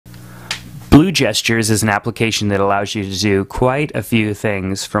BlueGestures is an application that allows you to do quite a few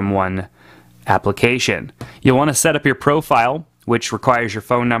things from one application. You'll want to set up your profile, which requires your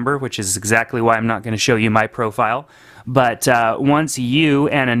phone number, which is exactly why I'm not going to show you my profile. But once you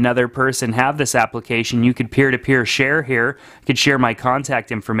and another person have this application, you could peer-to-peer share here. I could share my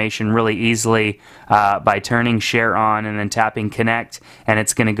contact information really easily by turning share on and then tapping connect, and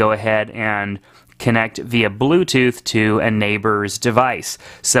it's going to go ahead and connect via Bluetooth to a neighbor's device.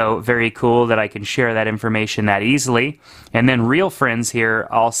 So very cool that I can share that information that easily. And then Real Friends here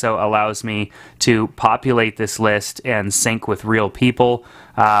also allows me to populate this list and sync with real people.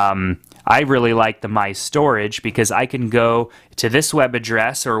 I really like the My Storage because I can go to this web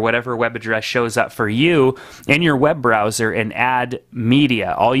address or whatever web address shows up for you in your web browser and add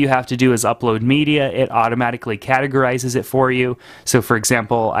media. All you have to do is upload media. It automatically categorizes it for you. So for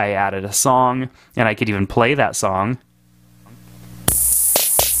example, I added a song and I could even play that song.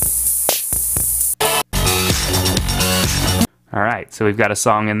 Alright, so we've got a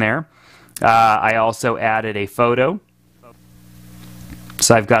song in there. I also added a photo.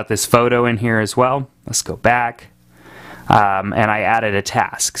 So I've got this photo in here as well. Let's go back. And I added a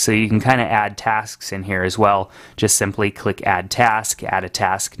task. So you can kind of add tasks in here as well. Just simply click Add Task, add a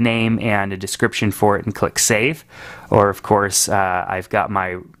task name and a description for it, and click Save. Or of course, I've got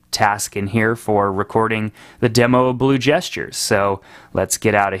my task in here for recording the demo of BlueGestures. So let's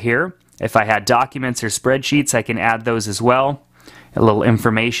get out of here. If I had documents or spreadsheets, I can add those as well. A little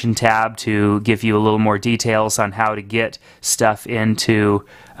information tab to give you a little more details on how to get stuff into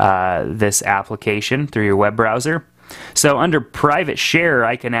this application through your web browser. So under private share,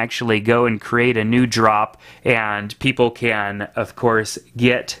 I can actually go and create a new drop, and people can, of course,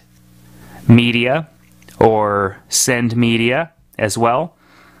 get media or send media as well.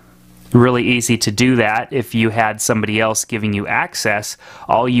 Really easy to do that. If you had somebody else giving you access,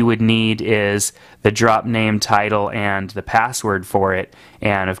 all you would need is the drop name, title, and the password for it.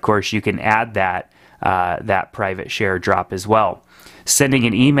 And of course, you can add that private share drop as well. Sending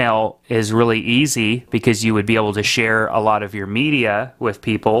an email is really easy because you would be able to share a lot of your media with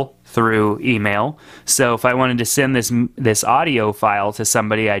people through email. So if I wanted to send this audio file to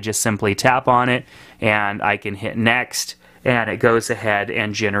somebody, I just simply tap on it and I can hit next, and it goes ahead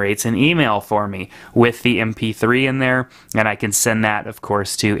and generates an email for me with the MP3 in there, and I can send that, of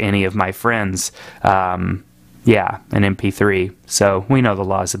course, to any of my friends. Yeah, an MP3. So we know the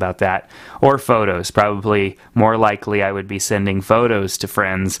laws about that. Or photos. Probably more likely I would be sending photos to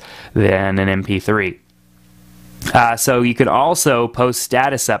friends than an MP3. So you could also post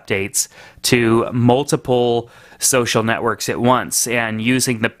status updates to multiple social networks at once, and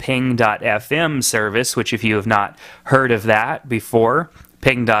using the ping.fm service, which if you have not heard of that before,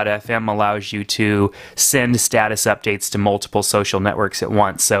 ping.fm allows you to send status updates to multiple social networks at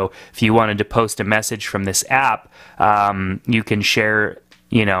once. So if you wanted to post a message from this app, you can share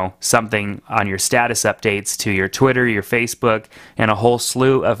something on your status updates to your Twitter, your Facebook, and a whole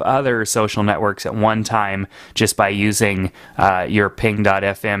slew of other social networks at one time just by using your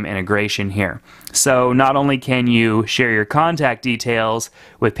ping.fm integration here. So not only can you share your contact details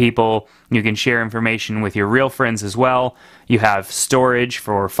with people, you can share information with your real friends as well. You have storage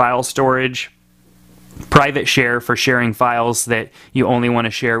for file storage, private share for sharing files that you only want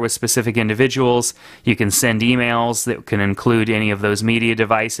to share with specific individuals. You can send emails that can include any of those media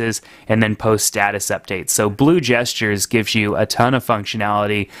devices, and then post status updates. So BlueGestures gives you a ton of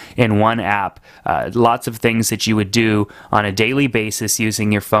functionality in one app. Lots of things that you would do on a daily basis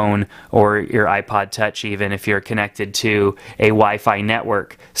using your phone or your iPod Touch, even if you're connected to a Wi-Fi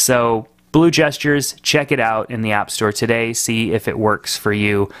network. So BlueGestures, check it out in the App Store today. See if it works for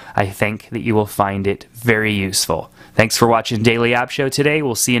you. I think that you will find it very useful. Thanks for watching Daily App Show today.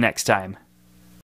 We'll see you next time.